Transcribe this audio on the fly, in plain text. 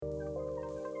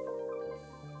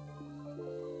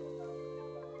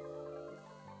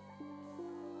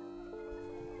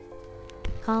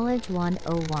College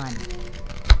 101.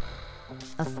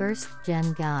 A first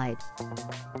gen guide.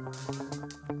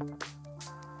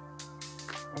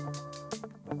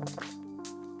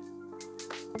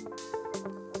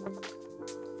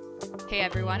 Hey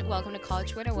everyone, welcome to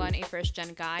College 101, a first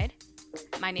gen guide.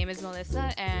 My name is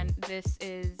Melissa, and this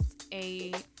is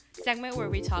a segment where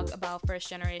we talk about first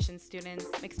generation students'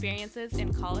 experiences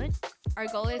in college. Our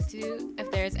goal is to,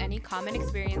 if there's any common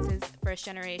experiences first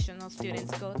generational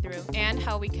students go through, and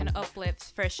how we can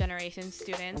uplift first generation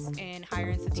students in higher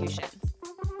institutions.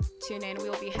 Tune in,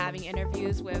 we'll be having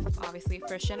interviews with obviously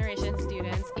first generation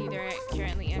students, either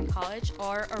currently in college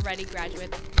or already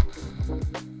graduates.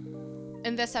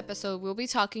 In this episode, we'll be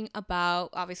talking about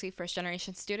obviously first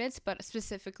generation students, but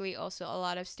specifically also a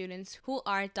lot of students who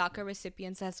are DACA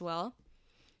recipients as well.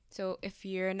 So if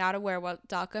you're not aware what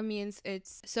DACA means,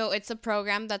 it's a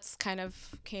program that's kind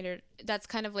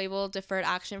of labeled Deferred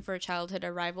Action for Childhood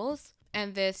Arrivals.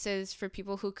 And this is for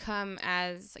people who come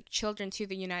as like children to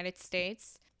the United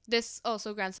States. This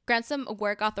also grants them a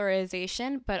work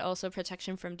authorization, but also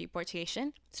protection from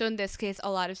deportation. So in this case,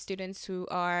 a lot of students who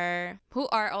are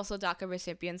also DACA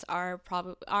recipients are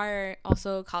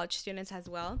also college students as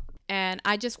well. And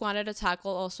I just wanted to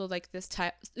tackle also like this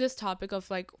topic of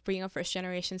like being a first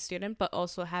generation student, but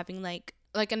also having like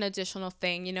an additional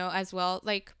thing, as well.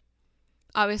 Like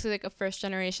obviously like a first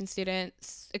generation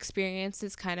student's experience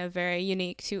is kind of very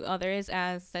unique to others,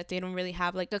 as that they don't really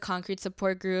have like a concrete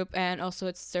support group, and also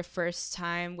it's their first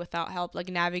time without help like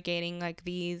navigating like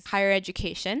these higher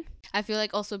education. I feel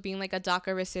like also being like a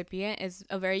DACA recipient is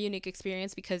a very unique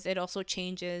experience because it also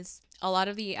changes a lot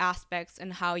of the aspects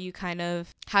and how you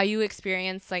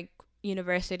experience like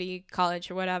university, college,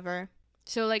 or whatever.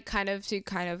 So like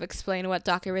to explain what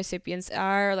DACA recipients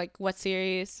are, like what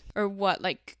series or what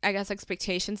like I guess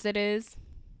expectations it is.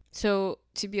 So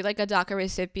to be like a DACA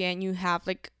recipient, you have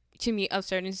like to meet a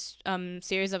certain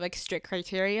series of like strict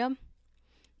criteria.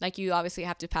 Like you obviously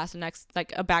have to pass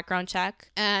a background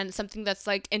check. And something that's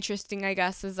like interesting, I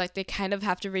guess, is like they kind of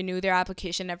have to renew their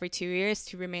application every 2 years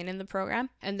to remain in the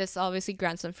program. And this obviously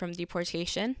grants them from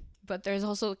deportation. But there's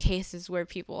also cases where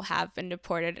people have been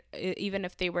deported even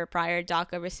if they were prior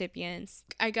DACA recipients.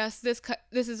 I guess this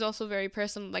is also very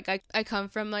personal. Like I come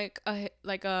from like a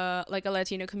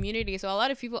Latino community, so a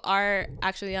lot of people are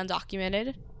actually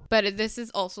undocumented. But this is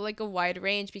also like a wide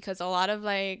range because a lot of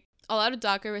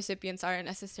DACA recipients aren't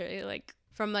necessarily like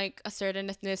from like a certain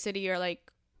ethnicity or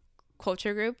like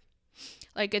culture group.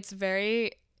 Like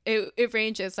it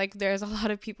ranges. Like there's a lot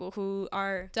of people who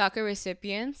are DACA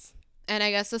recipients. And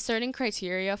I guess a certain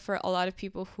criteria for a lot of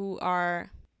people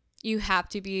you have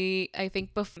to be, I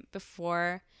think,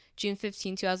 before June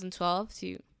 15, 2012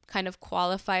 to kind of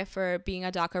qualify for being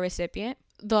a DACA recipient.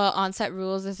 The onset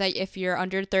rules is that if you're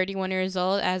under 31 years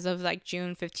old as of like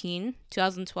June 15,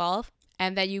 2012,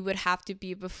 and that you would have to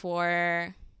be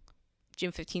before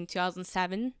June 15,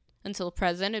 2007 until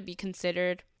present to be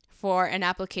considered for an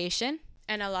application.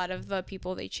 And a lot of the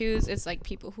people they choose is like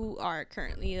people who are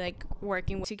currently like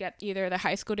working to get either the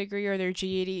high school degree or their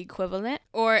GED equivalent,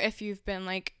 or if you've been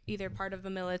like either part of the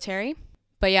military.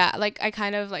 But yeah, like I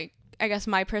guess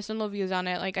my personal views on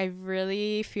it, like I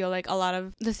really feel like a lot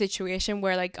of the situation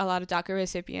where like a lot of DACA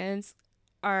recipients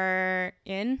are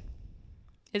in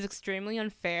is extremely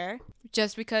unfair,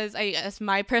 just because I guess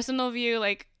my personal view,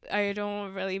 like I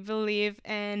don't really believe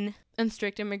in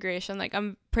strict immigration. Like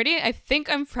I think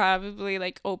I'm probably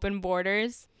like open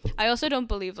borders. I also don't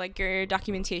believe like your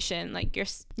documentation, like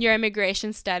your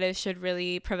immigration status should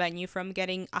really prevent you from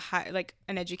getting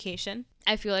an education.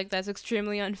 I feel like that's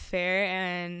extremely unfair,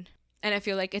 and I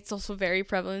feel like it's also very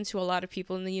prevalent to a lot of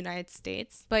people in the United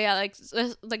States. But yeah, like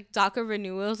DACA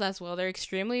renewals as well, they're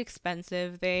extremely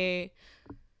expensive. They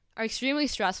are extremely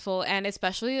stressful, and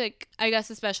especially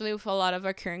with a lot of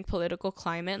our current political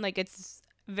climate, like it's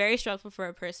very stressful for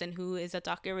a person who is a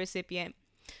DACA recipient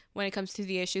when it comes to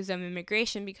the issues of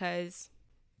immigration, because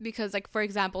like for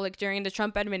example, like during the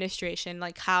Trump administration,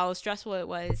 like how stressful it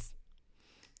was,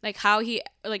 like how he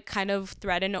like kind of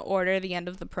threatened to order the end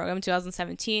of the program in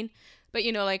 2017. But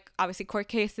like obviously court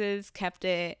cases kept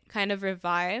it kind of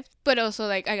revived. But also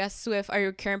like I guess with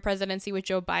our current presidency with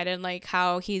Joe Biden, like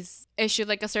how he's issued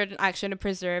like a certain action to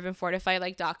preserve and fortify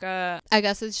like DACA. I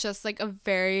guess it's just like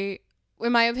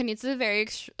in my opinion, it's a very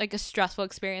like a stressful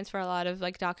experience for a lot of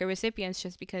like DACA recipients,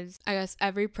 just because I guess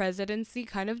every presidency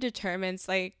kind of determines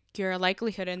like your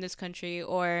likelihood in this country,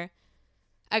 or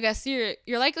I guess your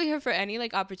likelihood for any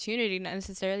like opportunity, not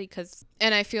necessarily, because,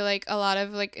 and I feel like a lot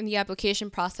of like in the application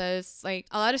process, like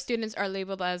a lot of students are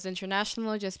labeled as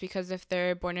international just because if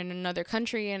they're born in another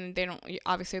country and they don't,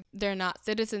 obviously they're not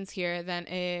citizens here, then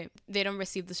they don't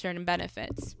receive the certain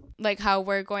benefits. Like how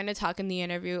we're going to talk in the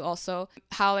interview, also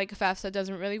how like FAFSA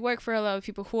doesn't really work for a lot of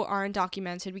people who aren't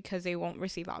documented because they won't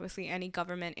receive obviously any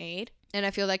government aid. And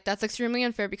I feel like that's extremely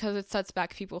unfair because it sets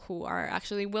back people who are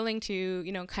actually willing to,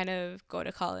 you know, kind of go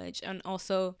to college and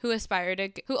also who aspire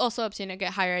to, who also obtain to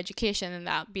get higher education, and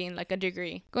that being like a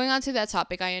degree. Going on to that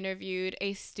topic, I interviewed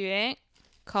a student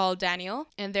called Daniel,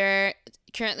 and they're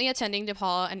currently attending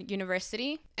DePaul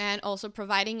University and also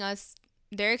providing us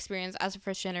their experience as a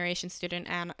first generation student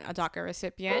and a DACA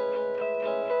recipient.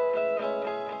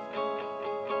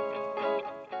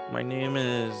 My name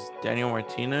is Daniel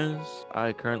Martinez.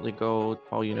 I currently go to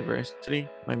Paul University.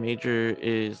 My major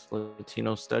is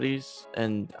Latino Studies,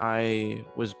 and I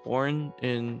was born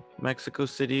in Mexico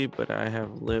City, but I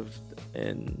have lived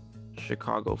in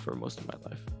Chicago for most of my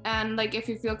life. And like, if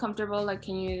you feel comfortable, like,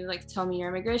 can you like tell me your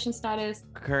immigration status?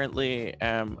 Currently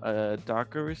am a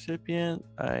DACA recipient.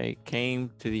 I came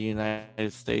to the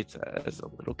United States as a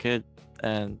little kid,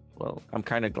 and well, I'm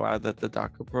kind of glad that the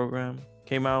DACA program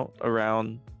came out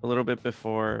around a little bit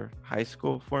before high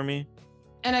school for me.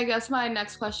 And I guess my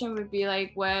next question would be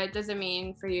like, what does it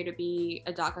mean for you to be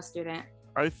a DACA student?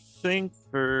 I think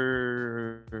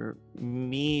for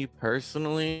me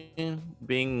personally,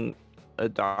 being a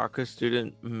DACA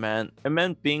student meant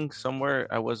being somewhere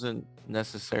I wasn't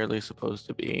necessarily supposed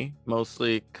to be,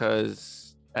 mostly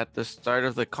because at the start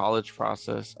of the college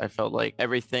process, I felt like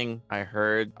everything I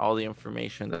heard, all the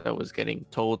information that was getting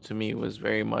told to me was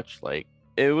very much like,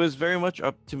 it was very much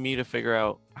up to me to figure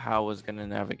out how I was going to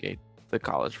navigate the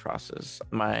college process.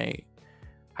 My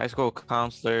high school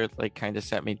counselor like kind of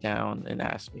sat me down and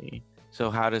asked me, so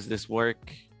how does this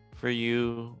work for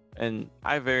you? And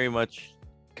I very much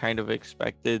kind of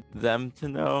expected them to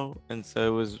know, and so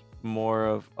it was more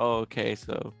of, oh, okay,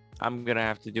 so I'm gonna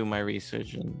have to do my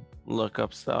research and look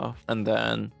up stuff. And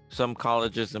then some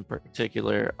colleges in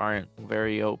particular aren't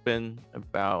very open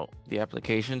about the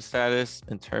application status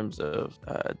in terms of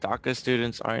DACA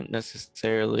students aren't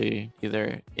necessarily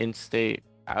either in-state,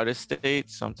 out of state.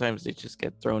 Sometimes they just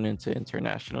get thrown into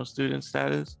international student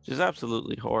status, which is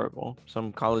absolutely horrible.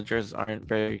 Some colleges aren't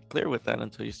very clear with that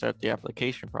until you start the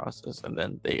application process, and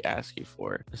then they ask you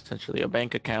for essentially a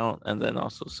bank account and then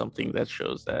also something that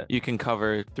shows that you can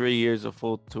cover 3 years of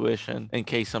full tuition in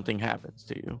case something happens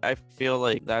to you. I feel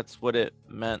like that's what it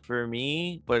meant for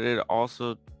me, but it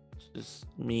also just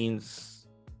means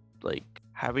like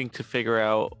having to figure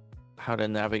out how to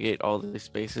navigate all these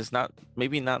spaces, not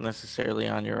necessarily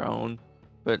on your own,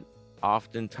 but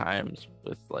oftentimes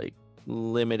with like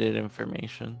limited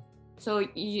information. So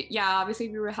yeah, obviously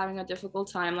we were having a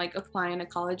difficult time like applying to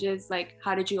colleges. Like,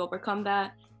 how did you overcome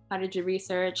that? How did you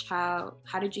research? How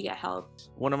did you get help?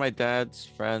 One of my dad's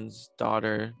friend's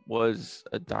daughter was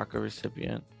a DACA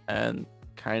recipient and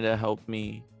kind of helped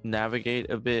me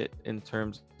navigate a bit in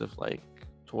terms of like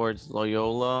towards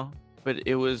Loyola. But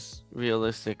it was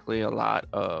realistically a lot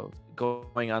of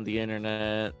going on the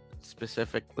internet.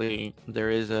 Specifically,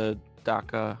 there is a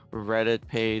DACA Reddit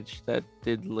page that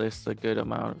did list a good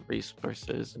amount of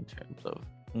resources in terms of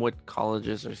what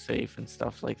colleges are safe and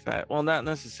stuff like that. Well, not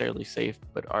necessarily safe,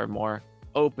 but are more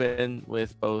open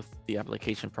with both the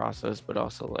application process, but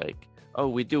also like, oh,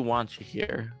 we do want you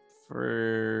here.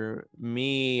 For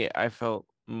me, I felt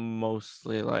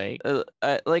mostly like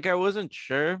I wasn't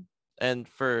sure. And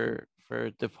for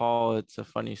DePaul, it's a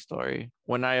funny story.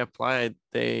 When I applied,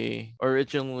 they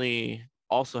originally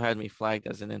also had me flagged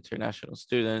as an international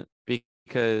student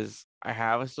because I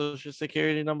have a social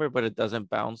security number, but it doesn't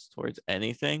bounce towards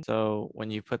anything. So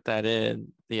when you put that in,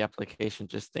 the application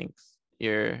just thinks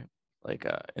you're like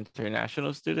a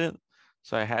international student.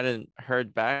 So I hadn't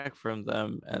heard back from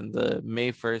them, and the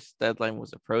May 1st deadline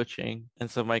was approaching. And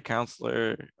so my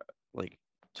counselor like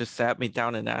just sat me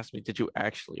down and asked me, did you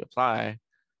actually apply?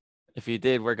 If you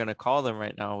did, we're going to call them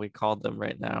right now. We called them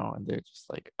right now, and they're just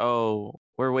like, oh,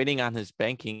 we're waiting on his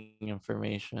banking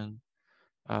information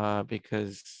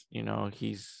because, you know,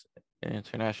 he's an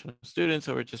international student.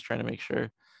 So we're just trying to make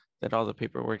sure that all the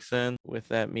paperwork's in. With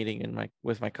that meeting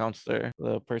with my counselor,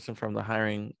 the person from the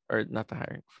hiring, or not the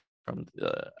hiring, from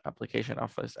the application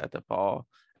office at DePaul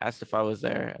asked if I was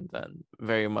there, and then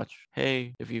very much,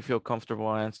 hey, if you feel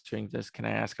comfortable answering this, can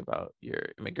I ask about your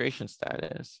immigration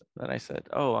status? Then I said,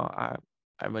 oh,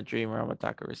 I'm a dreamer. I'm a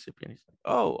DACA recipient. He's like,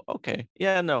 oh, okay.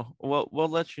 Yeah, no, we'll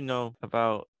let you know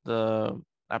about the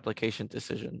application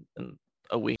decision in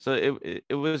a week. So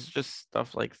it was just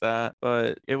stuff like that,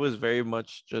 but it was very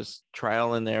much just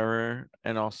trial and error,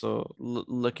 and also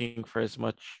looking for as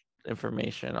much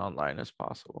information online as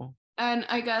possible. And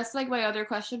I guess like my other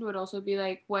question would also be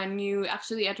like when you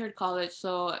actually entered college,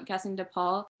 so guessing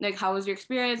DePaul, like how was your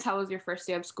experience? How was your first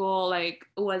day of school? Like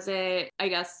was it, I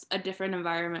guess, a different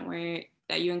environment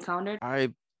that you encountered?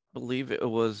 I believe it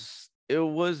was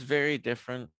very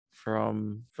different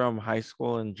from high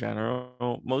school in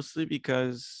general, mostly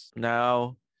because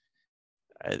now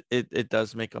it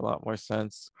does make a lot more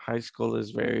sense. High school is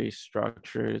very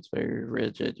structured, it's very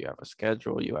rigid. You have a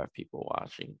schedule, you have people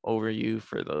watching over you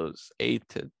for those 8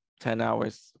 to 10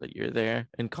 hours that you're there.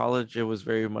 In college, it was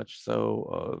very much so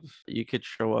of you could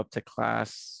show up to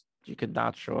class, you could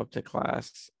not show up to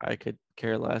class. I could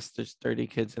care less. There's 30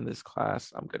 kids in this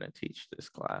class. I'm gonna teach this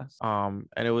class.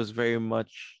 And it was very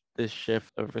much this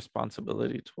shift of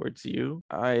responsibility towards you.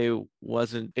 I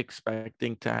wasn't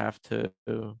expecting to have to,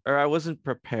 or I wasn't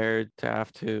prepared to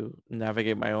have to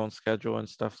navigate my own schedule and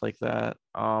stuff like that.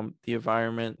 The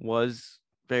environment was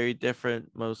very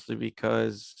different, mostly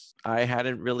because I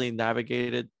hadn't really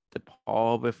navigated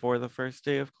DePaul before the first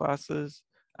day of classes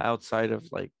outside of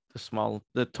like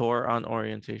the tour on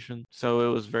orientation. So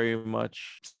it was very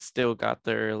much still got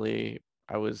there early.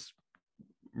 I was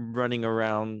running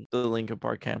around the Lincoln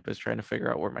Park campus trying to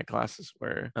figure out where my classes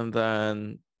were. And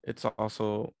then it's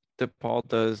also DePaul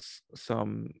does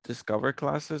some discover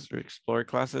classes or explore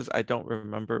classes. I don't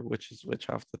remember which is which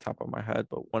off the top of my head,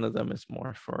 but one of them is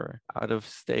more for out of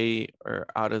state or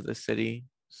out of the city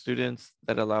students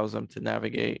that allows them to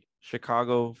navigate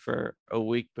Chicago for a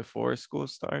week before school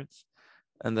starts.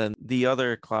 And then the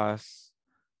other class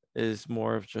is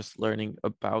more of just learning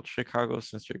about Chicago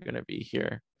since you're going to be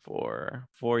here for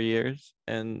 4 years.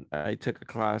 And I took a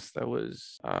class that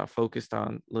was focused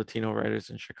on Latino writers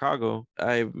in Chicago.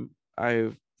 I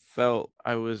felt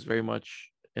I was very much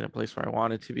in a place where I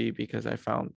wanted to be because I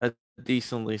found a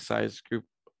decently sized group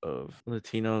of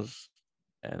Latinos,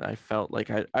 and I felt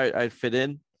like I fit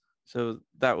in. So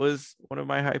that was one of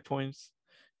my high points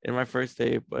in my first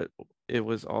day, but it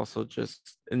was also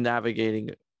just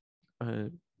navigating a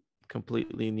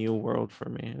completely new world for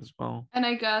me as well. And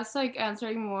I guess like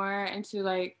answering more into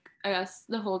like I guess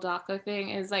the whole DACA thing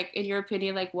is like in your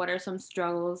opinion, like what are some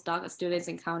struggles DACA students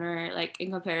encounter like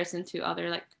in comparison to other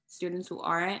like students who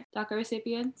aren't DACA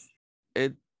recipients?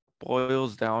 It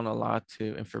boils down a lot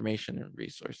to information and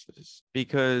resources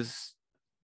because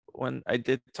when I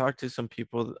did talk to some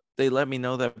people, they let me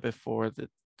know that before that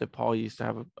DePaul used to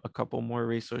have a couple more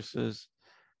resources,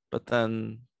 but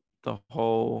then the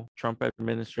whole Trump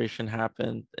administration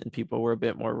happened and people were a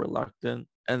bit more reluctant.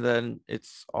 And then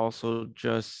it's also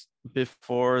just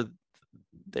before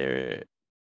there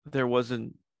there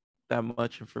wasn't that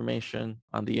much information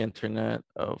on the internet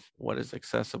of what is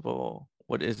accessible,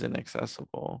 what isn't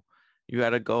accessible. You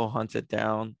had to go hunt it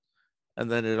down. And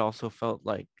then it also felt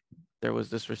like there was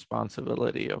this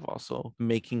responsibility of also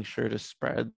making sure to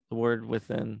spread the word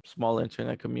within small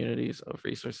internet communities of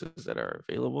resources that are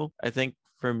available. I think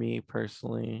for me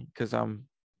personally, because I'm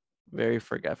very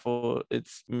forgetful,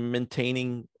 it's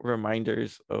maintaining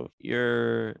reminders of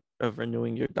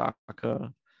renewing your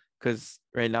DACA. Because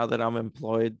right now that I'm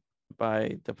employed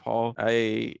by DePaul,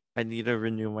 I need to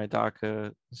renew my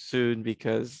DACA soon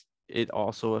because it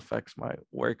also affects my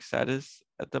work status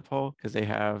at DePaul because they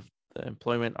have the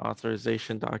employment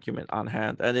authorization document on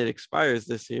hand and it expires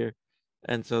this year.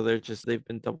 And so they've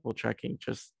been double checking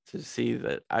just to see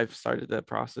that I've started that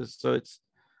process. So it's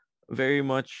very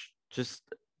much just,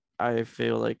 I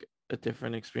feel like a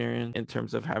different experience in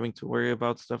terms of having to worry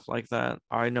about stuff like that.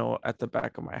 I know at the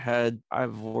back of my head,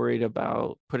 I've worried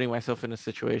about putting myself in a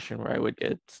situation where I would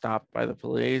get stopped by the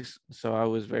police. So I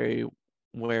was very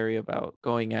wary about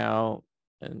going out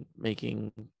and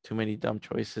making too many dumb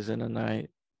choices in a night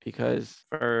because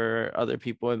for other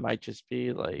people, it might just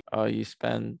be like, oh, you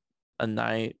spend a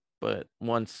night, but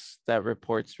once that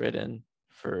report's written,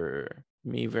 for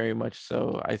me, very much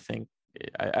so, I think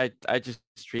I just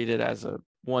treat it as a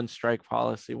one strike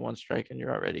policy, one strike and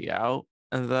you're already out.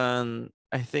 And then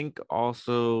I think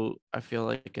also I feel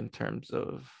like in terms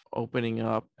of opening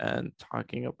up and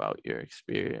talking about your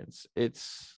experience,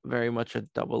 it's very much a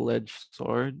double-edged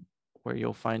sword where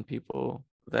you'll find people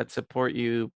that support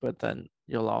you, but then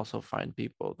you'll also find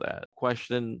people that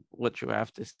question what you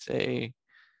have to say.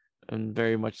 And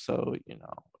very much so,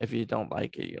 if you don't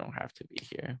like it, you don't have to be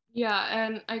here. Yeah,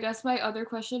 and I guess my other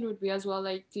question would be as well,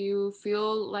 like, do you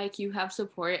feel like you have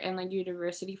support and like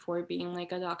university for being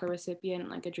like a DACA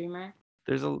recipient, like a dreamer?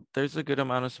 There's a good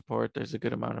amount of support, there's a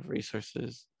good amount of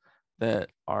resources that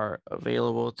are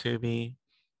available to me.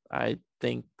 I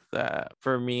think that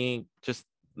for me, just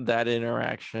that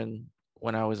interaction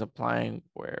when I was applying,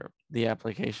 where the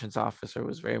applications officer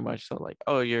was very much so like,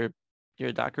 "Oh, you're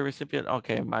a DACA recipient?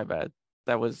 Okay, my bad.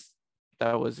 That was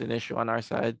that was an issue on our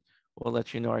side. We'll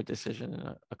let you know our decision in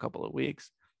a couple of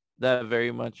weeks." That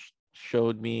very much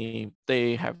showed me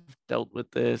they have dealt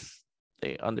with this.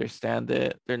 They understand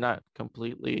it. They're not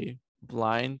completely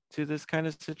blind to this kind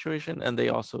of situation, and they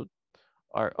also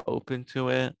are open to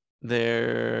it.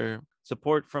 Their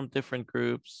support from different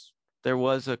groups. There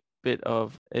was a bit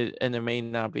of, and it may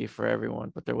not be for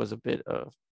everyone, but there was a bit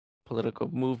of political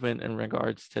movement in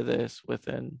regards to this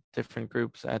within different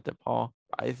groups at DePaul.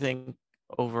 I think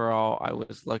overall, I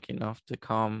was lucky enough to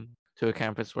come to a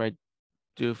campus where I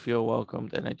do feel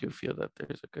welcomed, and I do feel that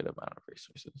there's a good amount of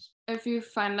resources. If you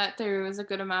find that there was a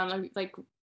good amount of like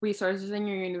resources in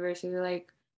your university,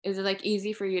 like is it like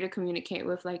easy for you to communicate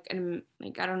with like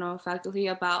like I don't know faculty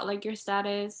about like your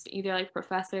status, either like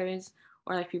professors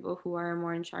or like people who are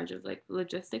more in charge of like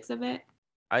logistics of it?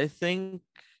 I think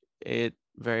it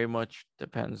very much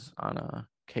depends on a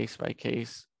case by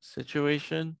case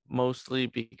situation, mostly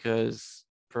because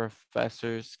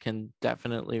professors can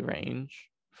definitely range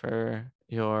for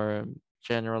your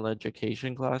general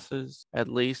education classes. At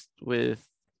least with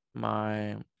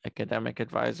my academic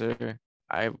advisor,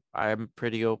 I'm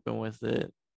pretty open with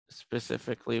it,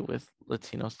 specifically with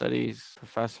Latino studies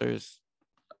professors.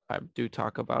 I do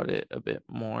talk about it a bit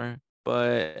more,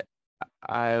 but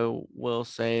I will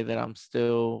say that I'm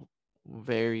still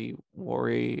very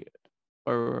worried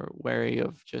or wary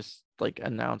of just like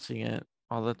announcing it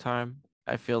all the time.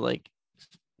 I feel like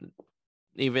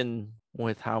even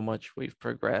with how much we've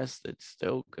progressed, it's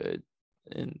still good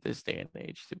in this day and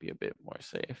age to be a bit more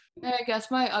safe. And I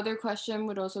guess my other question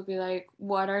would also be like,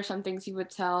 what are some things you would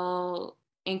tell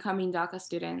incoming DACA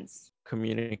students?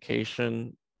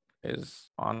 Communication is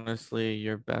honestly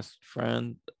your best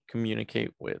friend.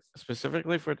 Communicate with,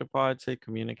 specifically for DePaul, I'd say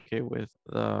communicate with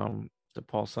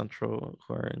DePaul Central,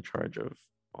 who are in charge of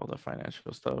all the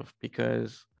financial stuff,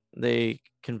 because they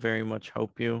can very much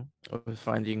help you with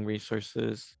finding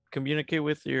resources. Communicate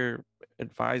with your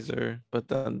advisor, but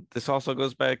then this also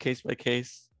goes by case,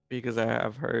 because I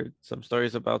have heard some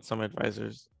stories about some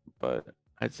advisors, but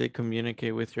I'd say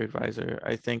communicate with your advisor.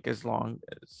 I think as long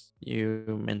as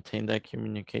you maintain that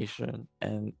communication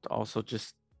and also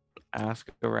just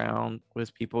ask around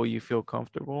with people you feel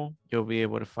comfortable, you'll be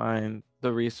able to find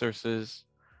the resources,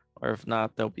 or if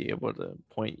not, they'll be able to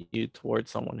point you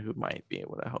towards someone who might be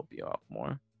able to help you out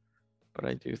more. But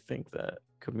I do think that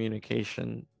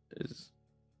communication is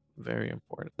very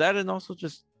important. That, and also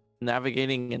just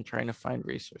navigating and trying to find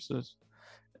resources.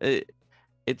 It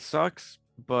it sucks,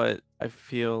 but I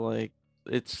feel like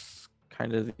it's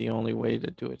kind of the only way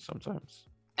to do it sometimes.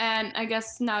 And I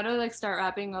guess now to like start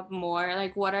wrapping up more,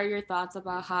 like what are your thoughts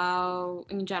about how,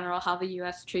 in general, how the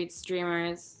US treats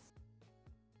streamers?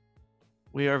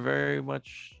 We are very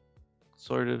much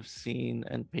sort of seen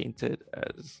and painted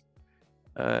as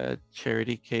a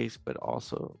charity case, but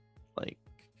also, like,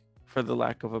 for the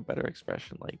lack of a better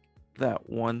expression, like that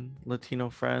one Latino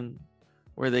friend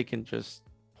where they can just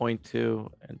point to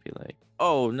and be like,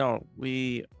 "Oh no,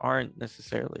 we aren't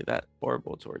necessarily that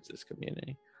horrible towards this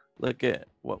community. Look at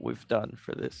what we've done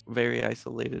for this very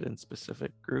isolated and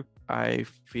specific group." I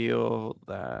feel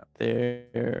that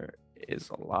there is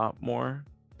a lot more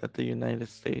that the United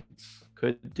States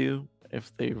could do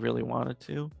if they really wanted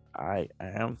to. I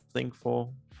am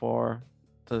thankful for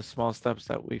the small steps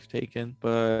that we've taken,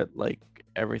 but like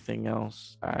everything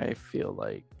else, I feel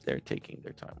like they're taking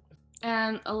their time with.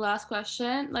 And a last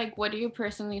question, like what do you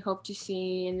personally hope to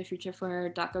see in the future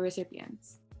for DACA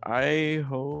recipients? I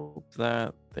hope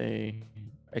that they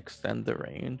extend the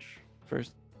range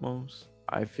first most.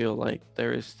 I feel like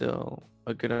there is still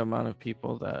a good amount of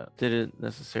people that didn't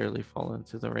necessarily fall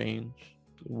into the range,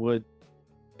 would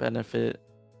benefit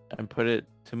and put it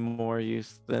to more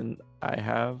use than I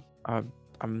have.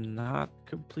 I'm not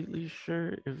completely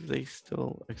sure if they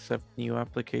still accept new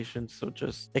applications, so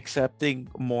just accepting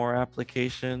more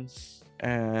applications,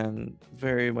 and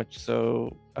very much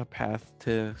so a path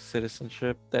to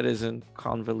citizenship that isn't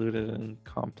convoluted and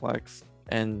complex,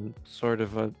 and sort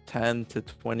of a 10 to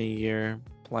 20-year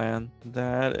plan.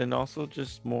 That, and also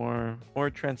just more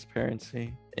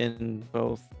transparency in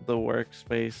both the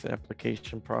workspace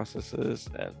application processes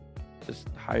and just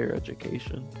higher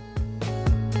education.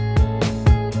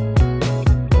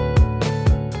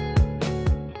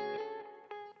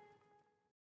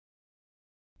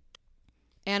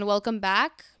 And welcome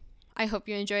back. I hope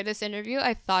you enjoyed this interview.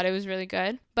 I thought it was really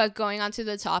good. But going on to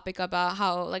the topic about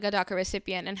how like a DACA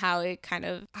recipient and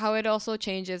how it also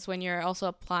changes when you're also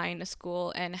applying to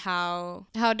school and how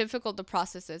difficult the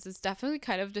process is. It's definitely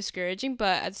kind of discouraging,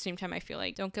 but at the same time I feel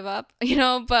like don't give up,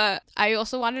 but I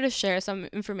also wanted to share some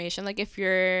information. Like if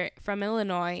you're from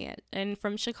Illinois and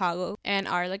from Chicago and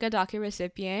are like a DACA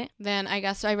recipient, then I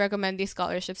guess I recommend these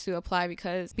scholarships to apply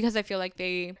because I feel like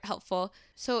they helpful.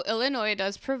 So Illinois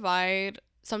does provide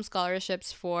some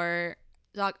scholarships for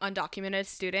undocumented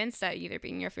students that either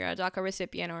being if you're a DACA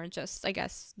recipient or just, I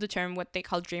guess, the term what they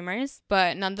call dreamers.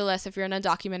 But nonetheless, if you're an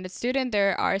undocumented student,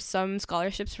 there are some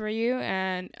scholarships for you,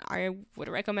 and I would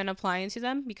recommend applying to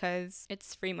them because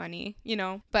it's free money,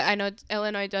 But I know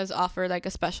Illinois does offer like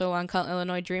a special one called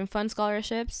Illinois Dream Fund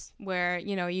scholarships where,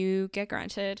 you get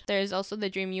granted. There's also the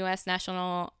Dream US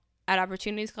National at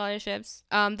Opportunity scholarships.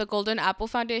 The Golden Apple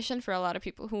Foundation for a lot of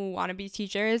people who want to be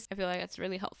teachers. I feel like that's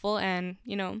really helpful and,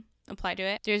 apply to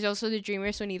it. There's also the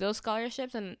Dreamers Unidos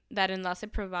scholarships, and that Enlace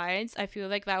provides. I feel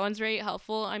like that one's very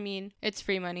helpful. I mean, it's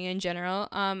free money in general.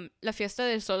 La Fiesta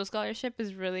del Sol scholarship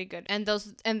is really good. And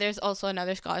there's also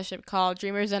another scholarship called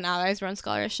Dreamers and Allies Run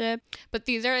Scholarship. But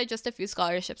these are just a few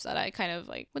scholarships that I kind of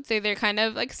would say they're kind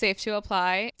of safe to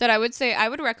apply, that I would say I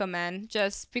would recommend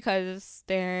just because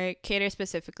they cater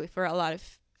specifically for a lot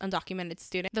of undocumented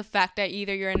student. The fact that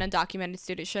either you're an undocumented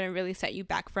student shouldn't really set you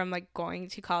back from going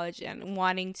to college and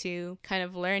wanting to kind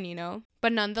of learn,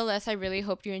 But nonetheless, I really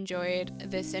hope you enjoyed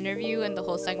this interview and the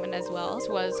whole segment as well. This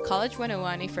was College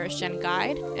 101, a first gen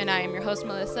guide, and I am your host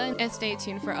Melissa, and stay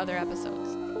tuned for other episodes.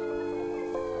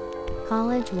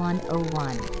 College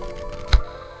 101,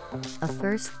 a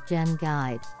first gen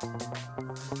guide.